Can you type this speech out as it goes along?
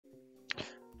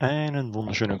Einen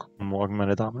wunderschönen guten Morgen,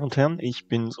 meine Damen und Herren. Ich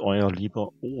bin's, euer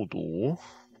lieber Odo.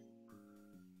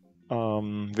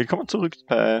 Willkommen zurück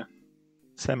bei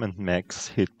Sam and Max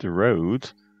Hit the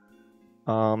Road.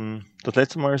 Das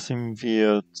letzte Mal sind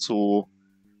wir zu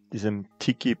diesem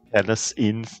Tiki Palace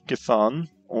Inn gefahren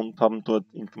und haben dort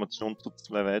Informationen zu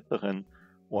zwei weiteren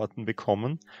Orten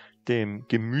bekommen, dem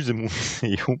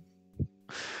Gemüsemuseum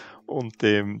und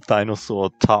dem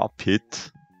Dinosaur Tar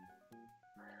Pit.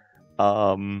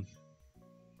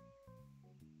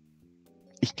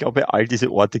 Ich glaube, all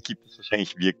diese Orte gibt es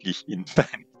wahrscheinlich wirklich in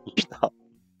Vereinigten Staaten.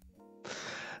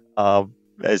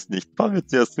 Weiß nicht, fahren wir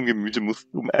zuerst zum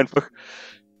Gemüsemuseum einfach,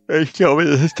 weil ich glaube,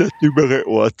 dass es der dümmere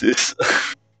Ort ist.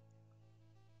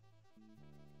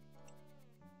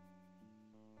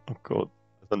 Oh Gott,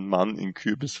 also ein Mann in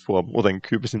Kürbisform oder ein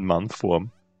Kürbis in Mannform.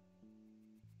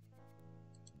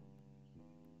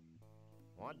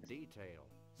 What detail?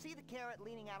 See the carrot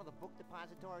leaning out of the book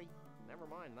depository? Never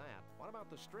mind that. What about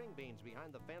the string beans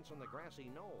behind the fence on the grassy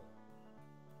knoll?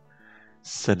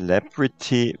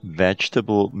 Celebrity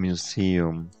Vegetable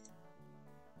Museum.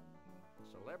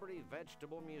 Celebrity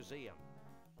Vegetable Museum.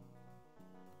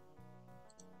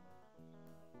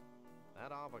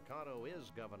 That avocado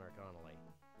is Governor Connolly.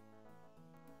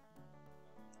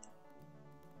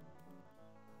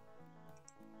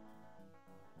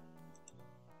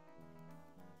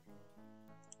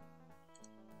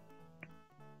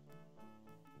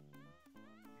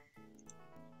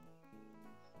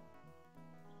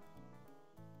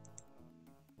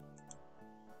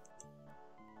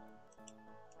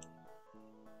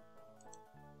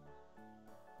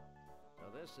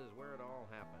 This is where it all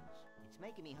happens. It's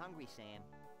making me hungry, Sam.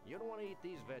 You don't want to eat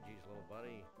these veggies, little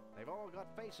buddy. They've all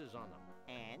got faces on them.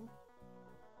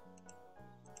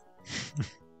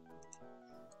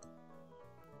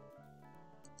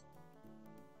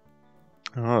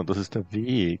 And? Das ist der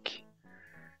Weg.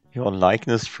 Your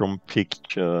likeness from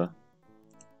picture.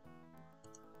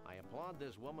 I applaud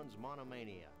this woman's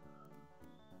monomania.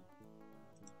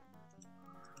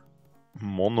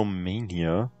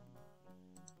 Monomania?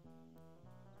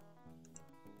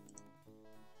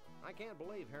 I can't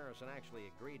believe Harrison actually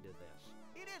agreed to this.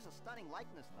 It is a stunning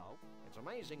likeness, though. It's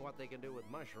amazing what they can do with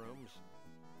mushrooms.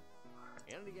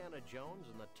 Indiana Jones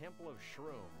and the Temple of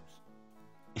Shrooms.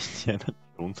 Indiana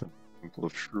Jones and the Temple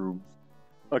of Shrooms.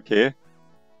 Okay.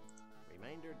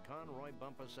 Remaindered Conroy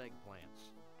Bumpus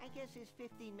eggplants. I guess his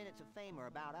 15 minutes of fame are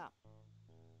about up.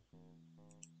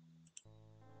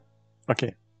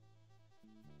 Okay.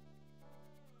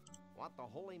 What the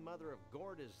holy mother of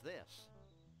gourd is this?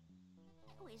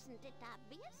 Oh, isn't it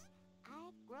obvious?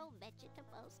 I grow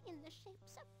vegetables in the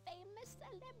shapes of famous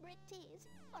celebrities.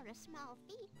 For a small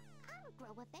fee, I'll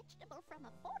grow a vegetable from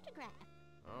a photograph.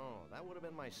 Oh, that would have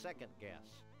been my second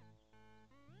guess.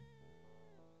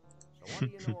 So what do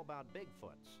you know about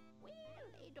Bigfoots? Well,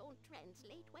 they don't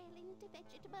translate well into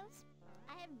vegetables.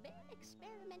 I have been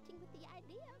experimenting with the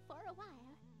idea for a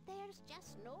while. There's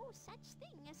just no such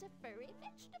thing as a furry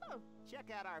vegetable. Check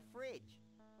out our fridge.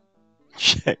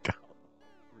 Check out.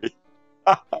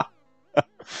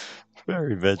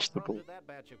 Very vegetable. What's wrong with that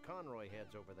batch of Conroy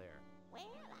heads over there?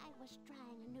 Well, I was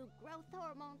trying a new growth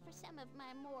hormone for some of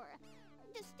my more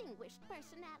distinguished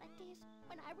personalities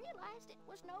when I realized it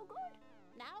was no good.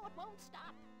 Now it won't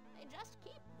stop. They just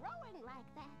keep growing like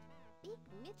that. Big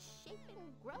misshapen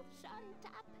growths on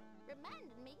top.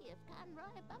 Reminded me of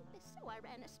Conroy Bumpus, so I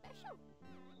ran a special.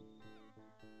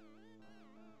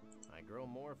 I grow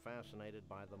more fascinated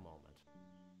by the moment.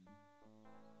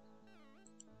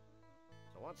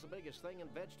 So what's the biggest thing in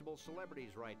vegetable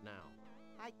celebrities right now?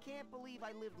 I can't believe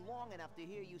I lived long enough to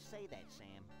hear you say that,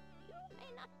 Sam. You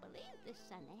may not believe this,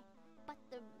 Sonny, but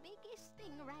the biggest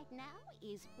thing right now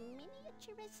is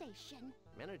miniaturization.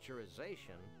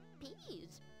 Miniaturization?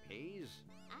 Peas. Peas?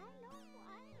 I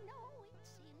know, it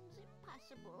seems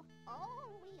impossible.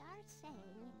 All we are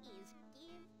saying is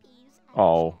give peas a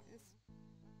Oh. chance.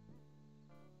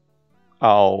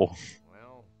 Ow.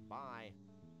 Well, bye.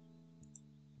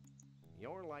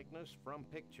 Your likeness from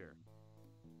picture.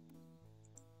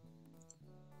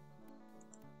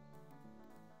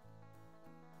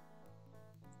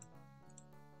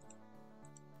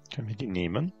 Können wir die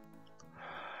nehmen?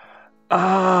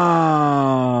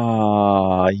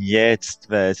 Jetzt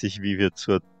weiß ich, wie wir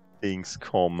zur Dings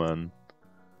kommen.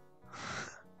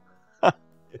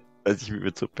 Jetzt weiß ich, wie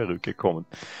wir zur Perücke kommen.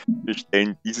 Wir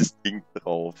stellen dieses Ding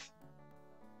drauf.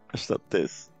 Statt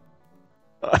des.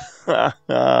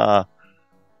 Kann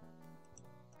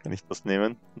ich das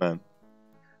nehmen? Nein.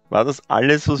 War das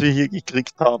alles, was wir hier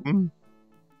gekriegt haben?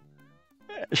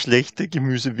 Schlechte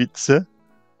Gemüsewitze?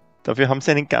 Dafür haben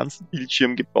sie einen ganzen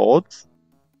Bildschirm gebaut.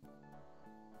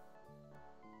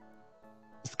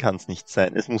 Das kann es nicht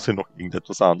sein. Es muss hier noch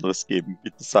irgendetwas anderes geben.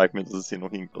 Bitte sag mir, dass es hier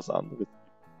noch irgendwas anderes gibt.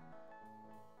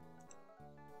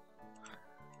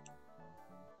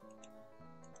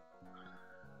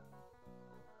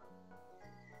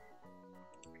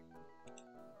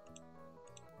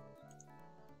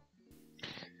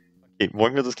 Okay,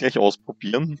 wollen wir das gleich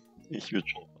ausprobieren? Ich würde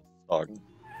schon fast sagen.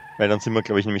 Weil dann sind wir,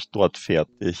 glaube ich, nämlich dort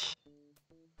fertig.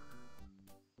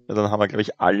 Ja, dann haben wir, glaube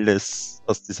ich, alles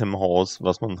aus diesem Haus,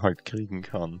 was man halt kriegen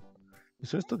kann.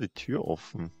 Wieso ist da die Tür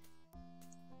offen?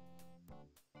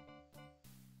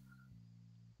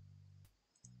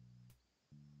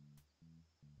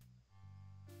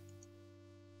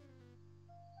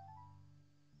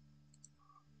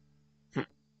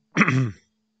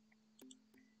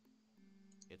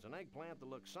 It's an eggplant that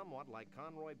looks somewhat like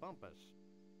Conroy Bumpus.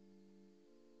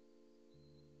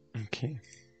 Okay.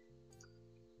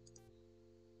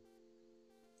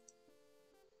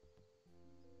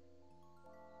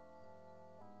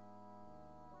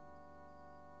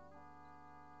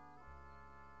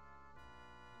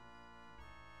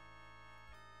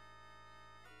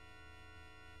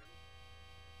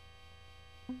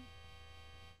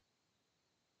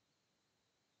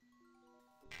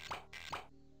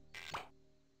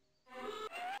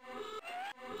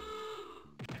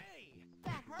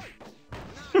 That hurts.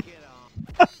 Knock it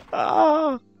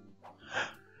off.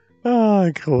 Ah,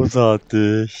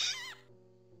 großartig.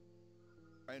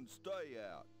 And stay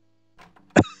out.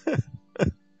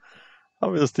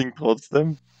 Haben wir das Ding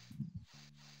trotzdem?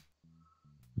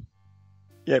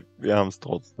 Yep, wir haben es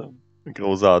trotzdem.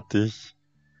 Großartig.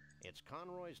 It's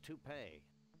Conroy's toupee.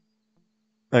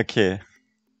 Okay.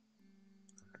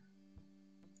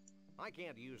 I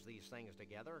can't use these things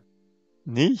together.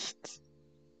 Nicht?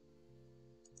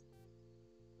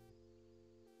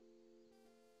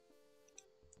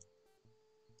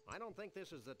 I don't think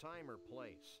this is the time or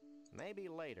place. Maybe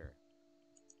later.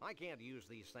 I can't use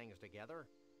these things together.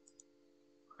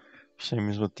 Wahrscheinlich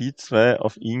müssen wir die zwei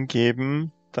auf ihn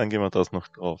geben. Dann geben wir das noch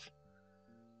drauf.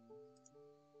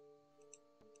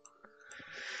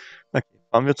 Okay,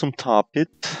 fahren wir zum Tar-Pit.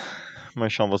 Mal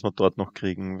schauen, was wir dort noch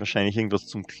kriegen. Wahrscheinlich irgendwas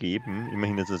zum Kleben.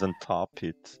 Immerhin ist es ein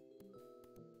Tar-Pit.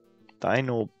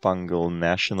 Dino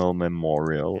National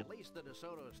Memorial. At least the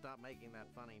DeSoto stopped making that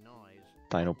funny noise.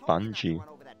 Dino Told you not to Bungee. run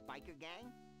over that biker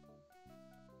gang.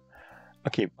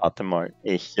 Okay, warte mal.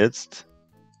 Echt jetzt?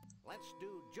 Let's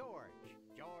do George.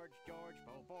 George,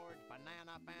 Fo Forge,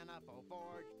 Banana, Fo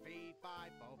Forge,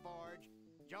 V5, Fo Forge,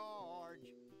 George.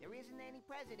 There isn't any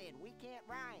president. We can't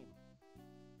rhyme.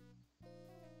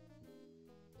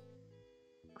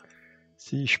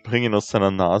 Sie springen aus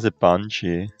seiner Nase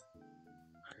Bungee.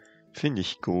 Finde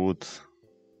ich gut.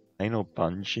 Dino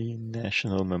Bungee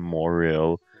National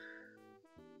Memorial.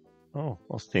 Oh,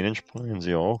 aus denen springen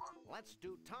sie auch. Let's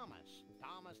do Thomas.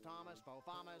 Thomas, Fo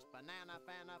Thomas, Banana,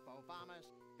 Fo Thomas,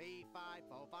 V5,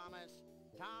 Fo Thomas,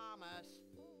 Thomas.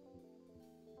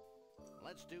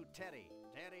 Let's do Teddy.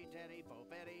 Teddy, Fo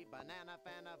Fetty, Banana,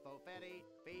 Fo Fetty,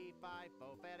 V5,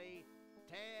 Fo Fetty,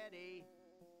 Teddy.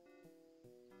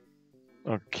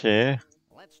 Okay.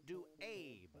 Let's do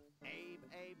Abe.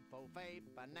 Abe, Fo Fabe,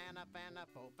 Banana,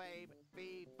 Fo Fabe,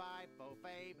 V5, Fo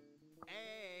Fabe,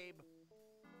 Abe.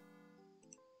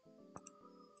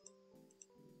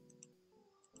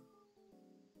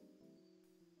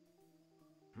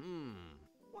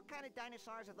 What kind of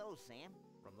dinosaurs are those, Sam?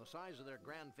 From the size of their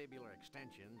grandfibular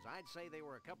extensions, I'd say they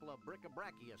were a couple of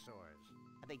brachiosaurs.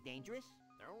 Are they dangerous?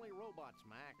 They're only robots,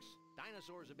 Max.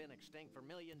 Dinosaurs have been extinct for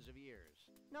millions of years.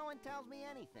 No one tells me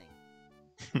anything.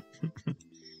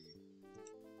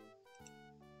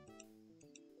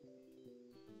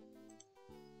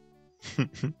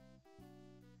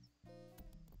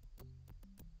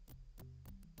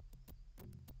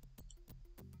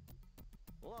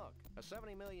 Look, a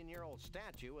 70-million-year-old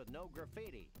statue with no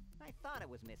graffiti. I thought it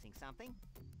was missing something.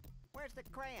 Where's the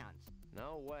crayons?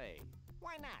 No way.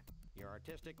 Why not? You're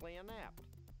artistically inept.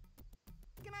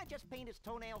 Can I just paint his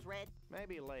toenails red?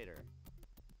 Maybe later.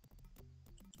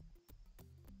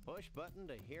 Push button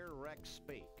to hear Rex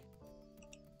speak.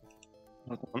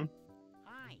 Hold on.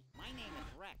 Hi, my name is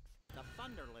Rex, the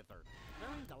Thunder Lizard.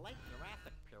 During the late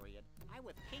Jurassic period, I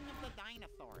was king of the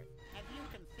dinosaurs. As you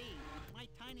can see, my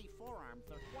tiny forearms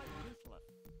are quite useless.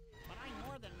 But I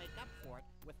more than make up for it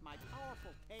with my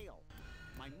powerful tail,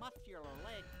 my muscular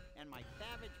legs, and my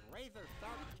savage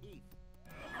razor-sharp teeth.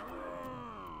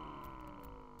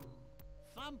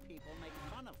 Some people make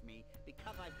fun of me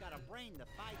because I've got a brain the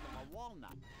size of a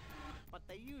walnut. But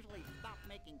they usually stop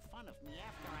making fun of me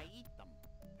after I eat them.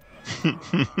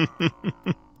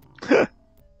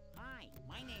 Hi,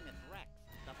 my name is Rex,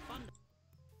 the Thunder...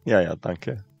 Ja,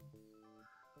 danke.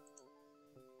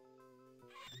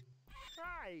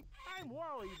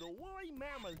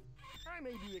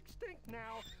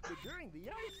 now, but during the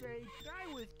Ice Age, I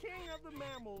was king of the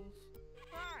mammals.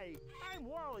 Hi, I'm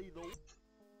Wally the...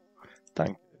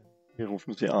 Danke. Wir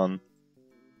rufen sie an.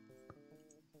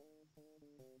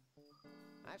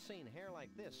 I've seen hair like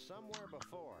this somewhere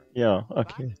before. Ja,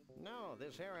 okay. No,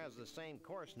 this hair has the same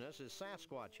coarseness as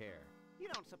Sasquatch hair. You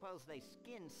don't suppose they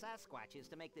skin Sasquatches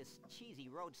to make this cheesy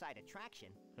roadside attraction?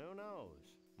 Who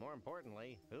knows? More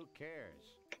importantly, who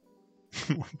cares?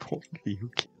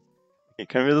 Okay,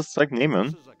 können wir das Zeug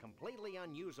nehmen? This is a completely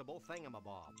unusable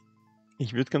thingamabob.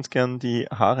 Ich würde ganz gern die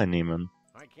Haare nehmen.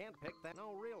 I can't pick that.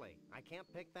 No, really, I can't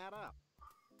pick that up.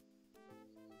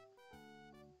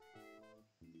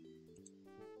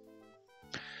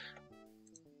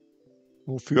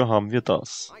 Wofür haben wir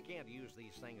das? I can't use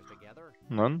these things together.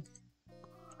 Nein?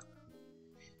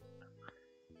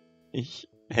 Ich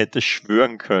hätte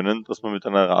schwören können, dass wir mit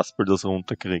einer Raspel das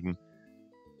runterkriegen.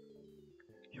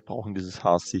 Wir brauchen dieses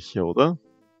Haar sicher, oder?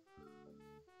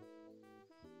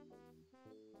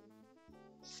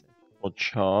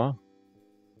 Ocha.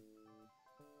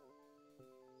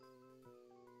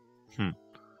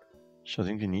 Schaut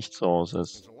irgendwie nicht so aus,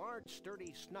 als It's a large,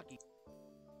 sturdy snucky.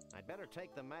 I'd better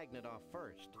take the magnet off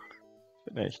first.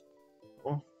 vielleicht.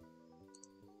 Oh,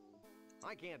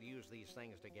 I can't use these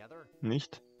things together.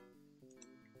 nicht?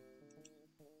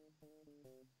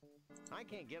 I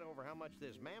can't get over how much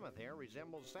this mammoth hair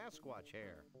resembles Sasquatch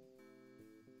hair.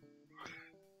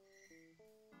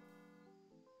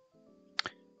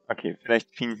 Okay, vielleicht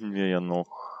finden wir ja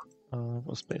noch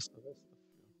was Besseres.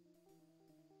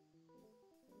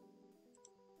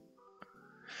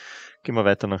 Gehen wir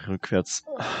weiter nach rückwärts.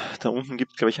 Da unten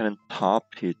gibt es, glaube ich, einen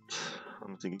Tar-Pit,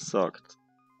 haben sie gesagt.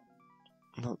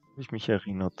 Da habe ich mich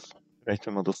erinnert. Vielleicht,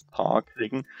 wenn wir das Tar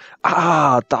kriegen.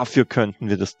 Ah, dafür könnten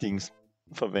wir das Ding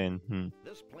verwenden.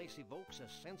 This place evokes a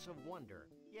sense of wonder.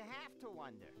 You have to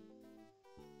wonder.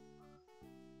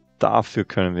 Dafür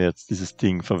können wir jetzt dieses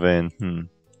Ding verwenden.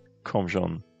 Komm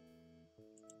schon.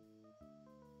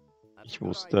 That's Ich a good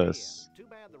wusste idea. es. Too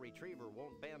bad the retriever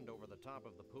won't bend over the top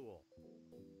of the pool.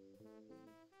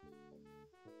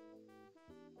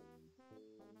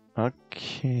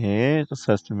 Okay, das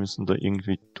heißt, wir müssen da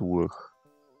irgendwie durch.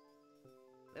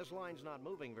 This line's not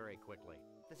moving very quickly.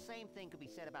 The same thing could be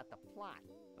said about the plot.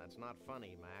 That's not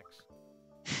funny, Max.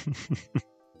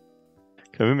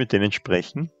 Können wir mit denen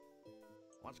sprechen?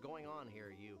 What's going on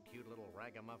here, you cute little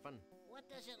ragamuffin? What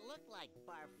does it look like,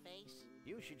 Barface?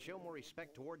 You should show more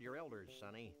respect toward your elders,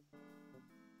 Sonny.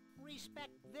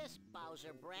 Respect this,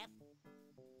 Bowser Breath.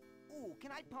 Ooh,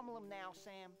 can I pummel him now,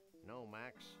 Sam? No,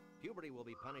 Max. Puberty will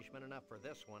be punishment enough for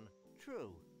this one.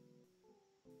 True.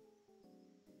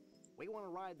 We want to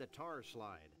ride the tar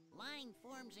slide. Line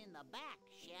forms in the back,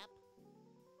 Shep.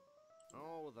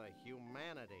 Oh, the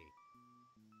humanity.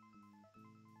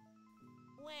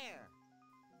 Where?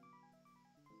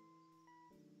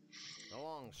 So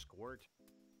long, Squirt.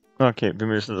 Okay, wir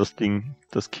müssen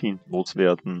das Kind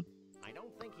loswerden. I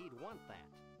don't think he'd want that.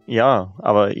 Ja,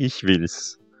 aber ich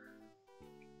will's.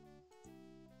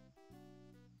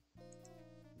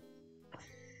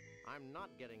 I'm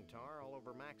not getting tar all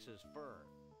over Max's fur.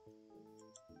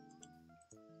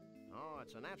 Oh,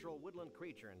 it's a natural woodland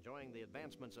creature enjoying the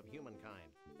advancements of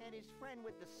humankind. And his friend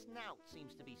with the snout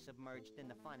seems to be submerged in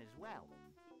the fun as well.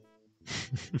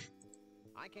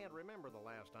 I can't remember the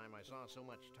last time I saw so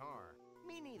much tar.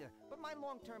 Me neither, but my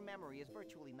long-term memory is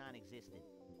virtually non-existent.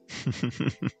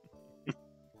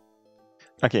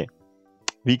 Okay,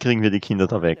 wie kriegen wir die Kinder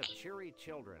da Kind weg? of cheery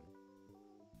children.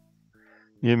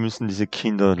 Wir müssen diese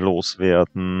Kinder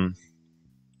loswerden.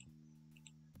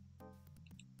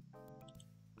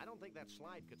 I don't think that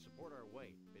slide could support our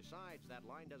weight. Besides, that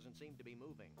line doesn't seem to be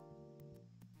moving.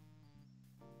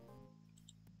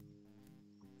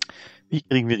 Wie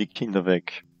kriegen wir die Kinder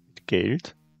weg? Mit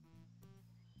Geld?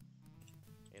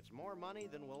 It's more money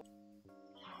than we'll...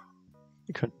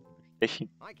 Wir können bestechen.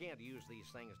 I can't use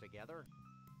these things together.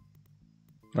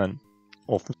 Nein,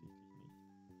 offensichtlich nicht.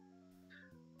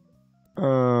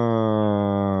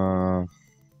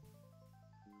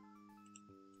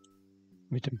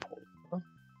 Mit dem Polster?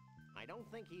 I don't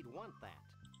think he'd want that.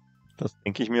 Das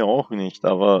denke ich mir auch nicht,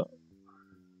 aber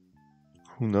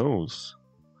who knows?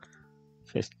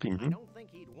 I Festbinden. don't think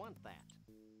he'd want that.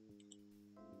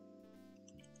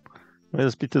 Wollen wir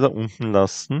das bitte da unten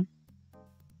lassen?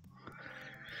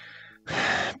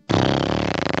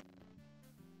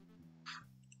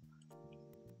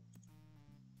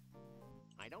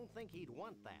 I don't think he'd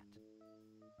want that.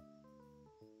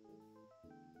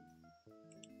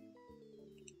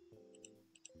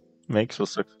 Max,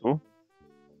 was sagst du?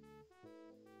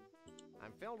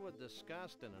 I'm filled with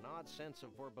disgust and an odd sense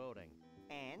of foreboding.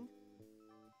 And?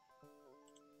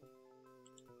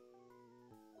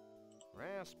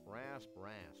 Rasp, rasp,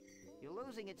 rasp. You're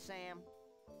losing it, Sam.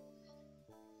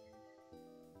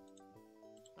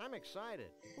 I'm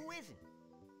excited. Who isn't?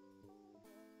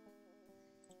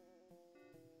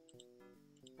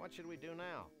 What should we do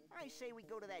now? I say we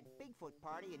go to that Bigfoot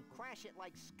party and crash it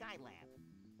like Skylab.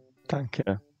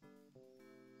 Danke.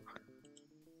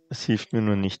 Es hilft mir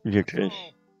nur nicht wirklich.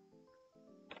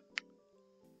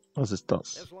 Was ist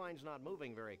das? This line's not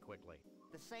moving very quickly.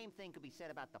 The same thing could be said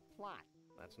about the plot.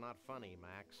 That's not funny,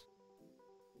 Max.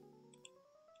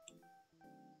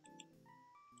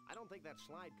 I don't think that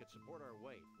slide could support our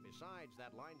weight. Besides,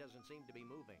 that line doesn't seem to be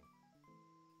moving.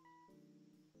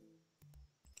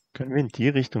 Können wir in die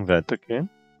Richtung weitergehen?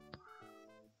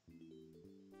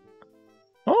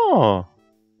 Oh!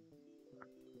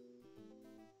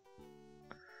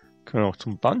 Können wir auch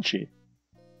zum Bungee.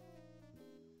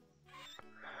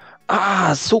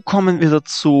 Ah, so kommen wir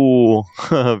dazu.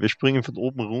 Wir springen von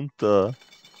oben runter.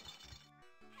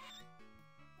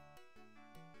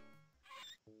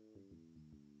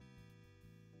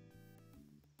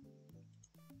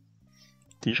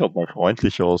 Die schaut mal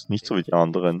freundlich aus, nicht so wie die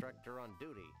anderen. Instructor on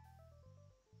duty.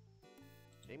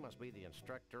 She must be the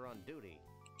instructor on duty.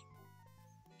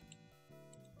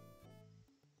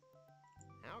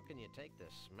 How can you take the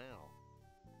smell?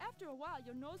 After a while,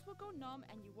 your nose will go numb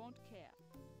and you won't care.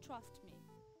 Trust me.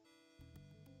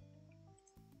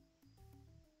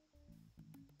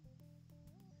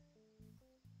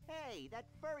 Hey, that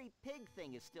furry pig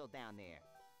thing is still down there.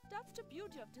 That's the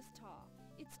beauty of this tar.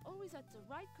 It's always at the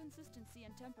right consistency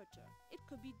and temperature. It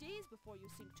could be days before you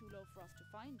sink too low for us to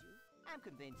find you. I'm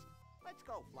convinced. Let's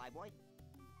go, Flyboy.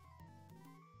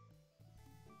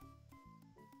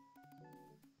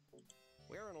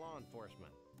 We're in law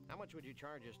enforcement. How much would you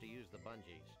charge us to use the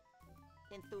bungees?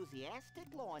 Enthusiastic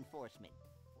law enforcement.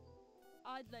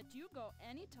 I'd let you go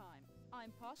anytime.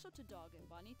 I'm partial to dog and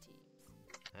bunny teams.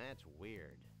 That's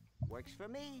weird. Works for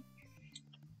me.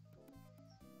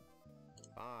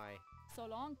 Bye. So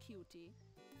long, cutie.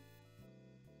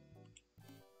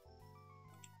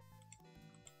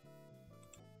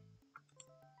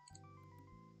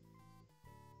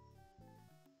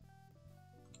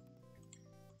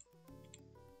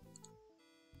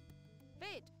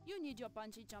 Wait, you need your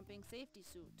bungee jumping safety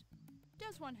suit.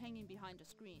 There's one hanging behind the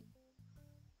screen.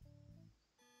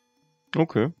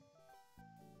 Okay.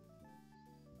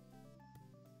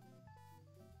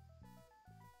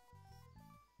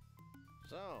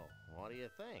 So, what do you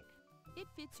think? It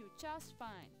fits you just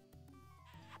fine.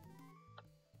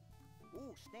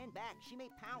 Ooh, stand back. She may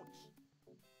pounce.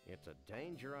 It's a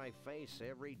danger I face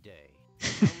every day.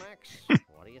 So, Max,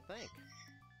 what do you think?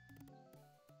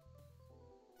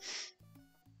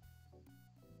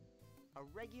 A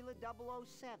regular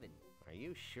 007. Are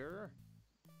you sure?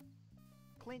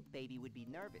 Clint baby would be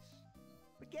nervous.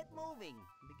 But get moving.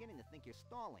 I'm beginning to think you're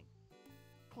stalling.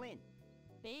 Clint.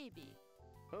 Baby.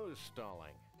 Who's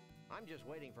stalling? I'm just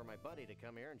waiting for my buddy to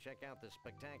come here and check out this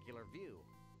spectacular view.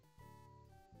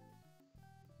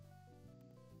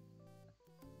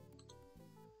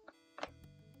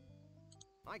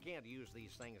 I can't use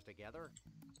these things together.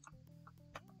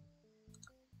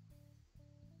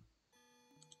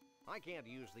 I can't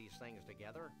use these things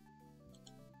together.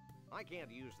 I can't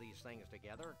use these things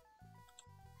together.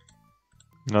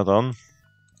 Na dann.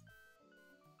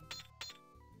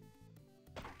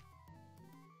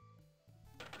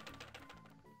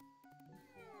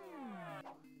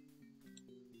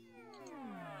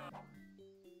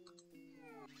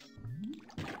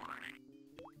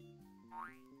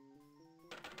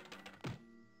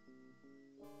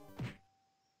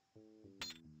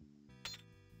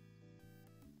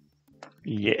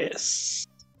 Yes.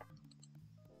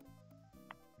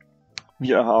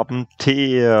 Wir haben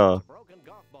Teer. Broken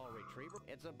golf ball retriever.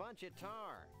 It's a bunch of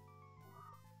tar.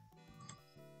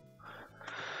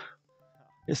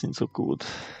 Wir sind so gut.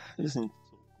 Wir sind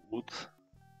so gut.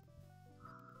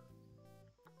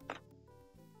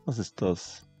 Was ist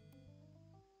das?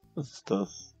 Was ist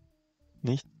das?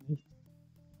 Nicht? Nicht?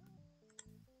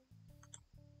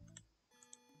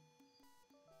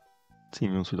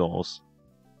 Ziehen wir uns wieder aus.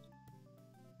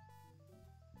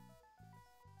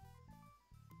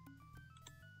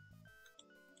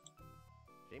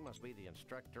 She must be the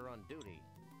instructor on duty.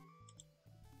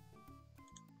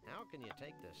 How can you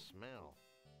take the smell?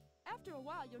 After a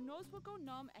while, your nose will go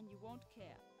numb and you won't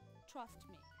care. Trust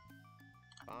me.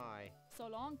 Bye. So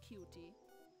long, cutie.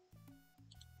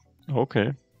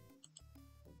 Okay.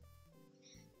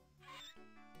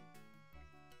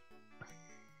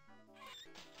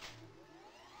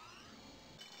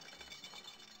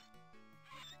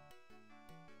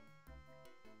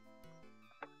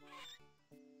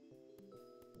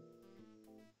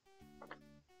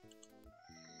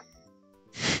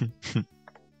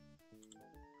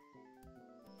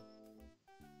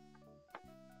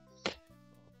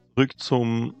 Zurück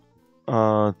zum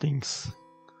Dings.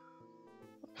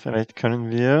 Vielleicht können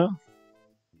wir...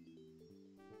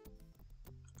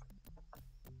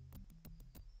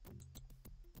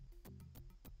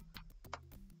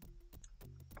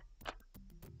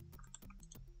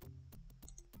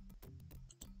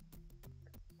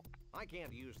 I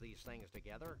can't use these things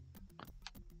together.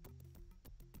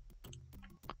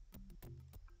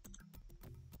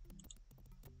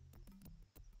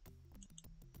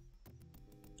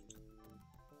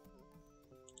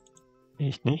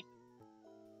 Ich nicht.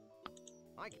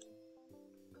 I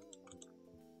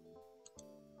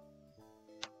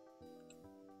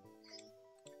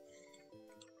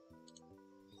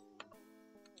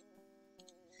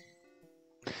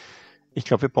Ich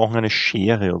glaube, wir brauchen eine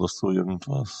Schere oder so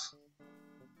irgendwas.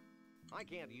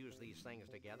 can't use these things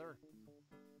together.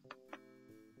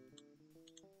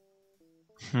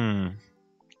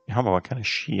 Wir haben aber keine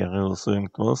Schere oder so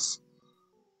irgendwas.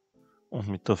 Und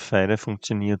mit der Feile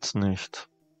funktioniert's nicht.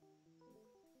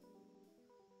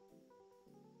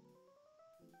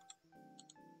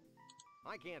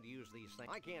 I can't use these things.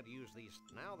 I can't use these.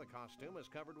 Now the costume is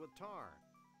covered with tar.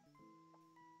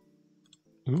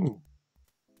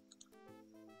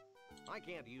 I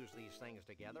can't use these things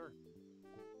together.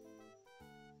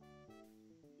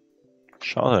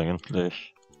 Schade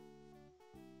eigentlich.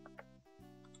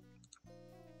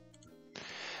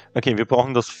 Okay, wir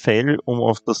brauchen das Fell, um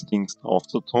auf das Dings drauf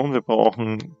zu tun. Wir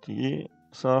brauchen die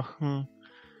Sachen.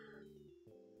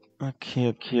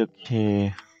 Okay.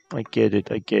 I get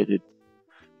it.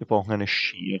 Wir brauchen eine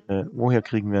Schere. Woher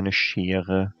kriegen wir eine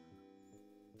Schere?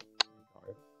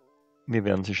 Wir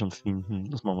werden sie schon finden.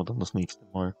 Das machen wir dann das nächste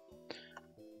Mal.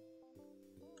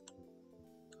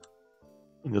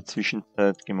 In der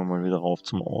Zwischenzeit gehen wir mal wieder rauf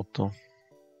zum Auto.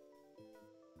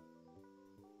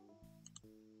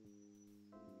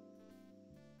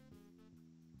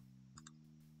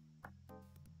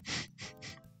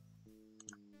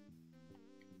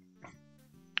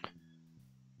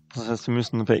 Das heißt, wir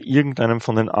müssen bei irgendeinem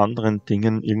von den anderen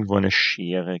Dingen irgendwo eine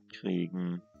Schere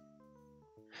kriegen.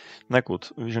 Na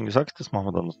gut, wie schon gesagt, das machen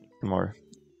wir dann das nächste Mal.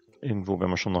 Irgendwo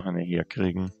werden wir schon noch eine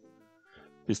herkriegen.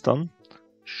 Bis dann,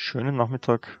 schönen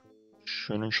Nachmittag,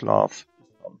 schönen Schlaf.